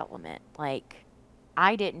fear element. Like,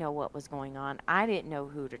 I didn't know what was going on. I didn't know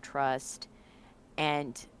who to trust,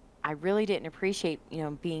 and I really didn't appreciate,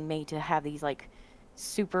 being made to have these like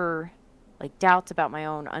super like doubts about my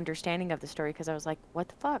own understanding of the story because I was like, what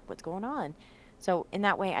the fuck? What's going on? So in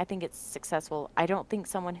that way, I think it's successful. I don't think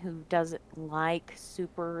someone who doesn't like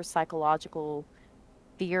super psychological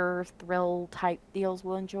fear thrill type deals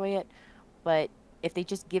will enjoy it, but if they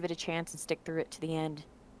just give it a chance and stick through it to the end,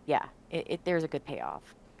 yeah, there's a good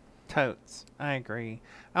payoff. Totes. I agree.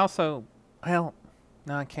 I also, well,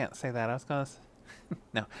 no, I can't say that. I was gonna.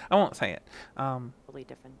 No, I won't say it. Totally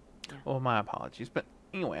different. Yeah. Well, my apologies. But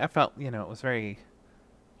anyway, I felt, it was very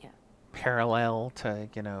Yeah. parallel to,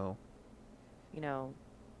 You know,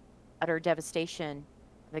 utter devastation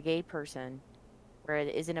of a gay person where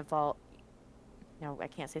it isn't involved. No, I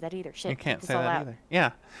can't say that either. you Shit, keep can't this say all that out. either.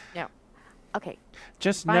 Yeah. No. Okay.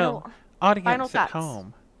 Just know, Final final audience at thoughts.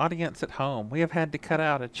 home, audience at home, we have had to cut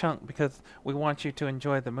out a chunk because we want you to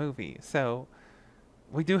enjoy the movie. So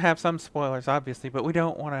we do have some spoilers, obviously, but we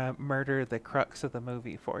don't want to murder the crux of the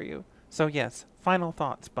movie for you. So yes, final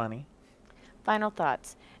thoughts, Bunny. Final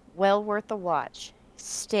thoughts. Well worth the watch.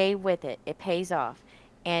 Stay with it. It pays off.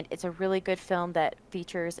 And it's a really good film that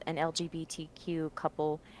features an LGBTQ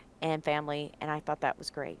couple and family, and I thought that was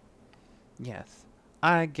great. Yes,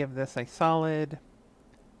 I give this a solid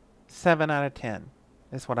 7 out of 10.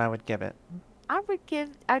 Is what I would give it.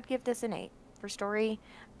 I'd give this an 8 for story.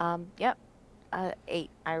 Yep, 8.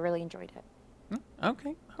 I really enjoyed it.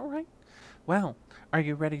 Okay, all right. Well, are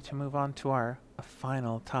you ready to move on to our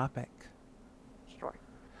final topic? Sure.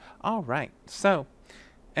 All right. So,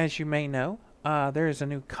 as you may know, there is a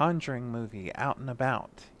new Conjuring movie out and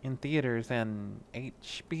about in theaters and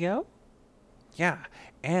HBO. Yeah,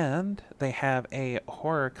 and they have a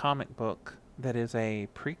horror comic book that is a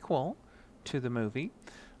prequel to the movie,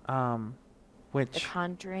 um, The which,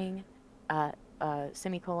 Conjuring,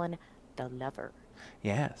 semicolon, The Lover.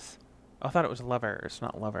 yes. I thought it was Lovers,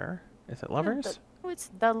 not Lover. Is it No, Lovers? no, it's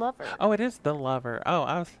The Lover. Oh, it is The Lover. Oh,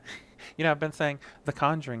 I was, I've been saying The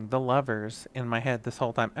Conjuring, The Lovers in my head this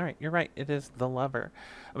whole time. All right, you're right. It is The Lover.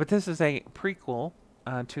 But this is a prequel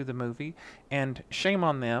to the movie, and shame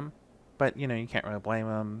on them, but, you can't really blame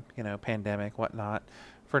them, pandemic, whatnot,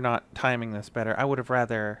 for not timing this better. I would have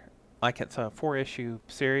rather, like, it's a 4-issue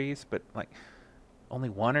series, but, like, only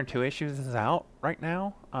 1 or 2 issues is out right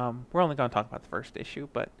now. We're only going to talk about the first issue,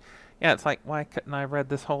 but yeah, it's like, why couldn't I have read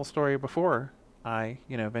this whole story before I,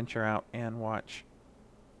 venture out and watch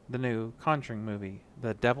the new Conjuring movie?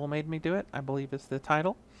 The Devil Made Me Do It, I believe is the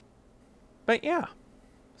title. But yeah,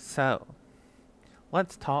 so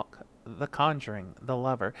let's talk The Conjuring, The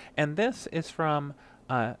Lover. And this is from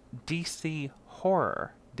DC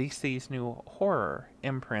Horror, DC's new horror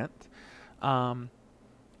imprint. Um,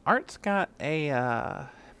 Art's got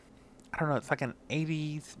I don't know, it's like an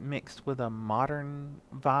 80s mixed with a modern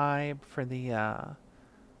vibe for the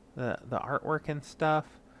artwork and stuff.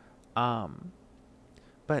 Um,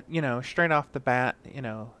 but straight off the bat,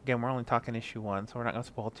 again, we're only talking issue 1, so we're not going to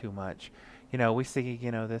spoil too much. We see,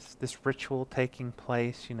 this ritual taking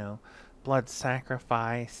place, blood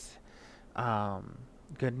sacrifice,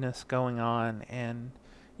 goodness going on, and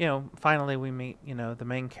finally we meet, the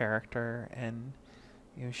main character, and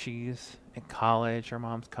she's in college. Her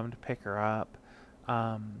mom's come to pick her up.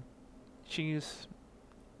 Um, she's,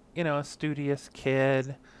 a studious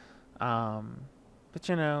kid. Um, but,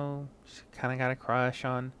 she kind of got a crush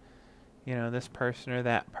on, this person or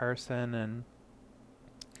that person. And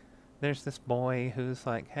there's this boy who's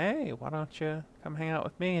like, hey, why don't you come hang out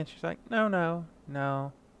with me? And she's like, no, no,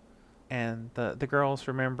 no. And the girl's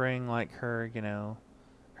remembering, like, her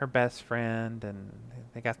best friend, and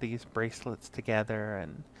they got these bracelets together.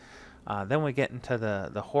 And then we get into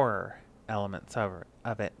the horror elements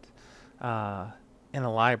of it. Uh, in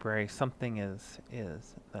a library, something is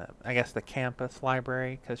I guess the campus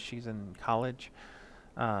library, because she's in college,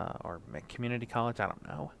 or community college. I don't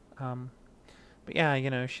know. But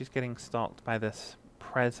yeah, she's getting stalked by this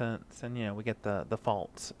presence, and we get the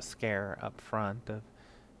false scare up front of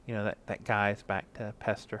that guy's back to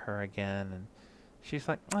pester her again, and she's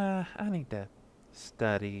like, I need to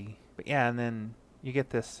study. But yeah, and then you get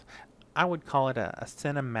this, I would call it a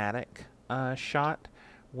cinematic shot,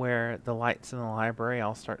 where the lights in the library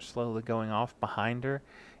all start slowly going off behind her,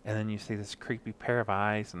 and then you see this creepy pair of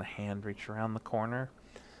eyes and the hand reach around the corner.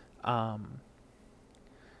 Um,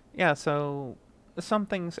 yeah, so some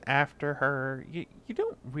things after her, you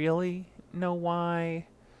don't really know why.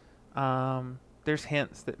 There's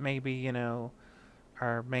hints that maybe,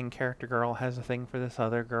 our main character girl has a thing for this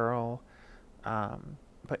other girl.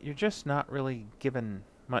 But you're just not really given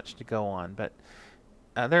much to go on. But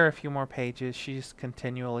there are a few more pages. She's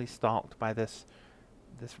continually stalked by this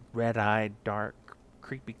red-eyed, dark,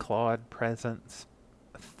 creepy clawed presence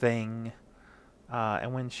thing.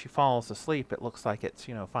 And when she falls asleep, it looks like it's,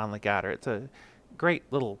 finally got her. It's a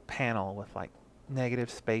great little panel with, like, negative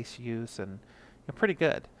space use, and pretty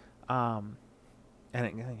good. And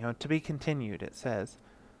it, to be continued, it says.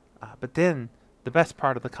 But then the best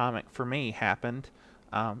part of the comic for me happened.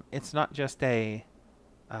 It's not just a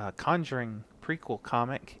Conjuring prequel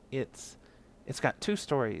comic. It's got two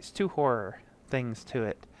stories, two horror things to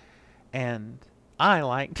it, and I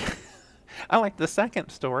liked I liked the second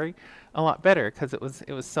story a lot better, because it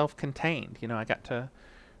was self-contained. I got to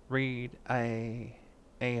read a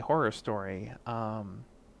horror story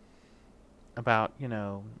about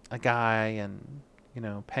a guy, and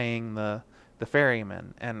paying the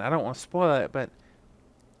ferryman. And I don't want to spoil it, but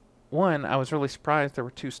one, I was really surprised there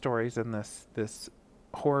were two stories in this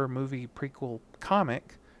horror movie prequel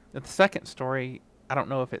comic. The second story, I don't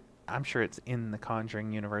know if I'm sure it's in the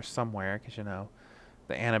Conjuring universe somewhere, because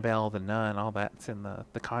the Annabelle, the Nun, all that's in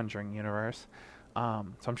the Conjuring universe. So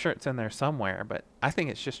I'm sure it's in there somewhere, but I think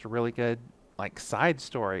it's just a really good, like, side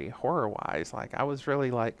story horror wise. Like, I was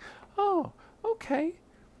really like, oh, okay.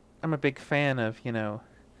 I'm a big fan of,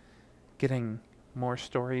 getting more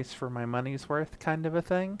stories for my money's worth kind of a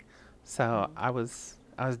thing. So Mm-hmm.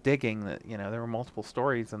 I was digging that, there were multiple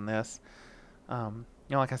stories in this.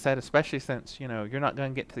 Like I said, especially since, you're not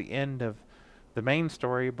going to get to the end of the main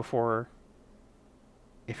story before,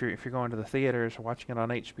 if you're going to the theaters or watching it on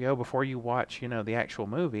HBO, before you watch, the actual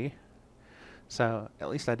movie. So at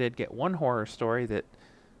least I did get one horror story that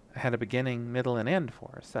had a beginning, middle, and end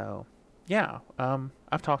for. So yeah,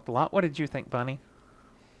 I've talked a lot. What did you think, Bunny?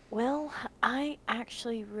 Well, I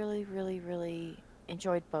actually really, really, really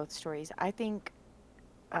enjoyed both stories. I think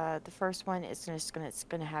the first one is just gonna it's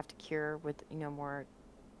gonna have to cure with more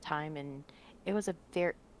time, and it was a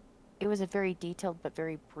very it was a very detailed but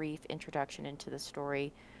very brief introduction into the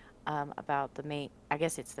story, about the main. I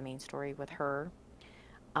guess it's the main story with her.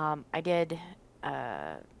 I did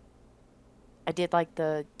uh, I did like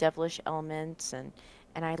the devilish elements, and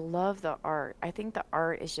I love the art. I think the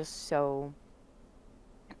art is just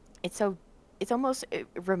it's so it's almost, it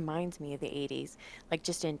reminds me of the 80s, like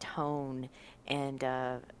just in tone and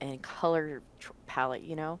color palette.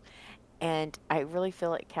 And I really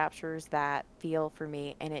feel it captures that feel for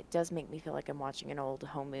me, and it does make me feel like I'm watching an old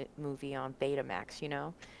movie on Betamax.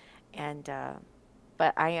 And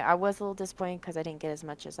but I was a little disappointed because I didn't get as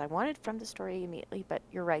much as I wanted from the story immediately. But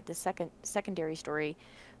you're right, the secondary story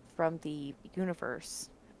from the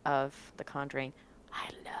universe of The Conjuring, I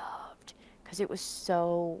loved, because it was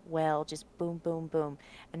so well, just boom, boom, boom.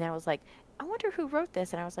 And then I was like, I wonder who wrote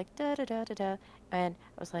this, and I was like, da da da da da, and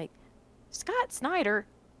I was like, Scott Snyder,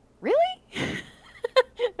 really? I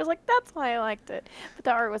was like, that's why I liked it. But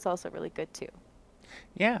the art was also really good too.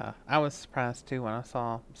 Yeah, I was surprised too when I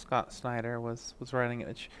saw Scott Snyder was writing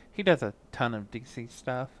it. He does a ton of DC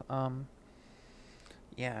stuff.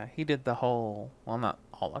 Yeah, he did the whole, well, not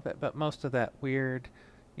all of it, but most of that weird,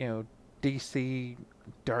 you know, DC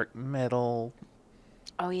dark metal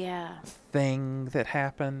Oh yeah. thing that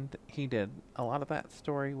happened. He did a lot of that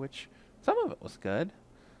story, which some of it was good.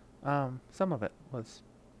 Some of it was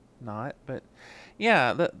not. But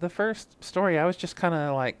yeah, the first story, I was just kind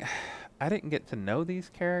of like, I didn't get to know these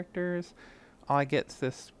characters. All I get's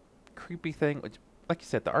this creepy thing, which, like you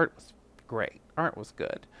said, the art was great. Art was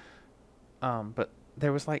good. But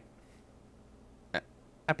there was like, I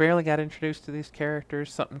I barely got introduced to these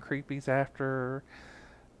characters. Something creepy's after.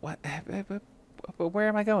 What? But where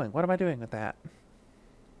am I going? What am I doing with that?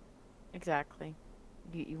 Exactly.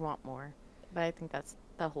 You want more. But I think that's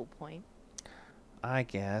the whole point. I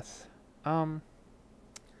guess. Um.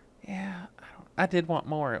 Yeah. I did want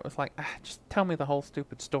more. It was like, just tell me the whole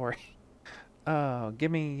stupid story. Oh,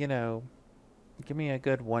 give me a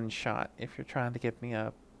good one shot if you're trying to give me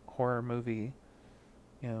a horror movie,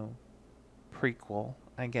 you know, prequel,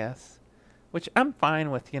 I guess. Which I'm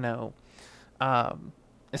fine with, um,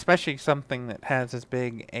 especially something that has as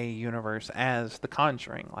big a universe as The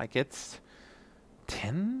Conjuring. Like, it's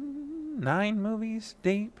 9 movies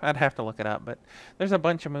deep. I'd have to look it up, but there's a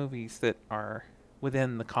bunch of movies that are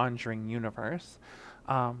within the Conjuring universe.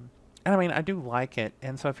 Um, and I mean, I do like it,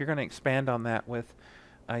 and so if you're going to expand on that with,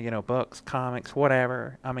 books, comics,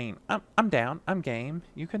 whatever, I mean, I'm down. I'm game.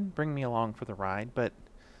 You can bring me along for the ride, but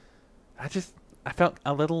I just I felt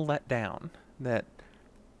a little let down that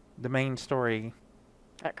the main story,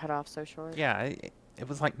 Got cut off so short. yeah, it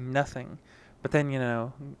was like nothing. But then,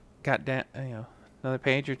 got down, another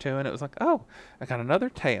page or two, and it was like, oh, I got another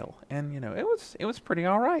tale, and it was pretty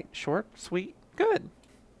all right, short, sweet, good.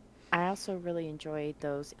 I also really enjoyed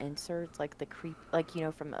those inserts, like the creep, like,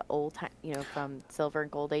 from the old time, from Silver and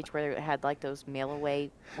Gold Age, where it had like those mail away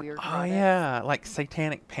weird Oh products. yeah, like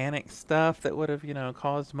satanic panic stuff that would have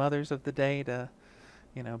caused mothers of the day to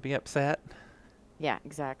be upset. Yeah,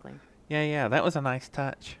 exactly. Yeah, yeah, that was a nice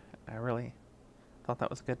touch. I really thought that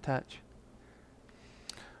was a good touch.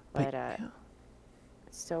 But But yeah.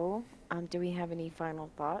 do we have any final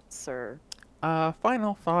thoughts or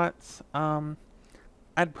Final thoughts.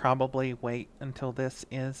 I'd probably wait until this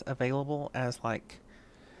is available as like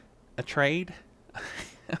a trade.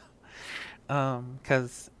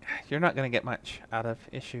 Because you're not gonna get much out of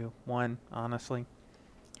issue 1, honestly.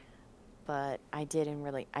 but I did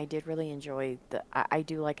really enjoy I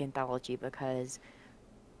do like anthology because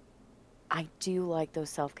I do like those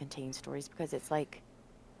self-contained stories because it's like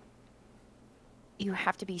you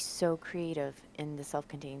have to be so creative in the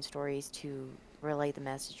self-contained stories to relay the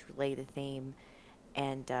message, relay the theme,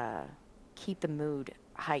 and keep the mood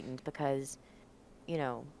heightened because you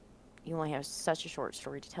know you only have such a short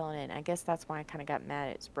story to tell in it. And I guess that's why I kind of got mad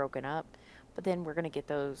it's broken up. But then we're gonna get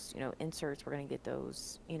those, inserts. We're gonna get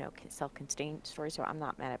those, self-contained stories. So I'm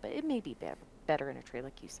not mad at it, but it may be better in a trade,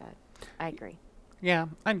 like you said. I agree. Yeah,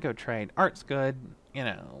 I'd go trade. Art's good.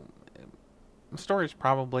 The story's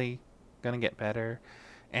probably gonna get better.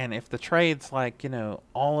 And if the trade's like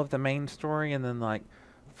all of the main story and then like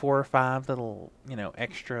 4 or 5 little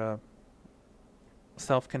extra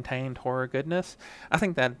self-contained horror goodness, I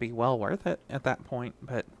think that'd be well worth it at that point.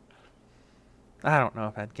 But I don't know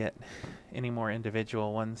if I'd get any more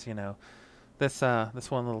individual ones. This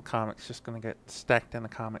one little comic's just gonna get stacked in a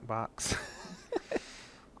comic box.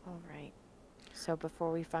 All right. So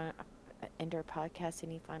before we end our podcast,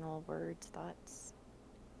 any final words, thoughts?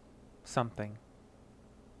 Something.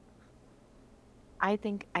 I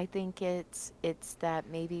think it's that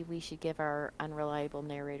maybe we should give our unreliable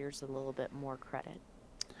narrators a little bit more credit.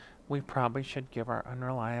 We probably should give our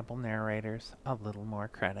unreliable narrators a little more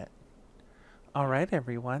credit. All right,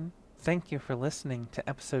 everyone. Thank you for listening to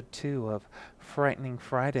episode 2 of Frightening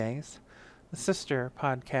Fridays, the sister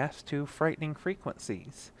podcast to Frightening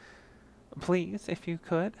Frequencies. Please, if you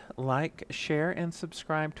could, like, share, and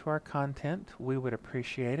subscribe to our content. We would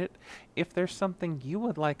appreciate it. If there's something you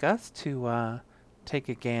would like us to take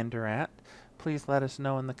a gander at, please let us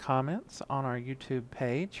know in the comments on our YouTube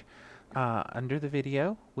page. Under the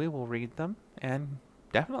video, we will read them and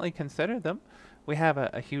definitely consider them. We have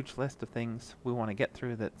a huge list of things we want to get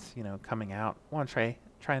through that's coming out. Want to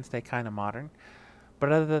try and stay kind of modern.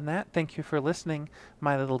 But other than that, thank you for listening,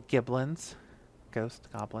 my little giblins. Ghost,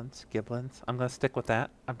 goblins, giblins. I'm going to stick with that.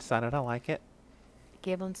 I've decided I like it.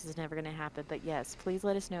 Giblins is never going to happen, but yes, please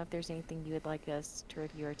let us know if there's anything you would like us to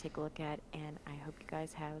review or take a look at, and I hope you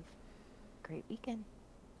guys have a great weekend.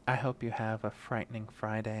 I hope you have a frightening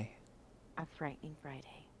Friday. A frightening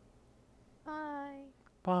Friday. Bye.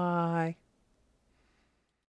 Bye.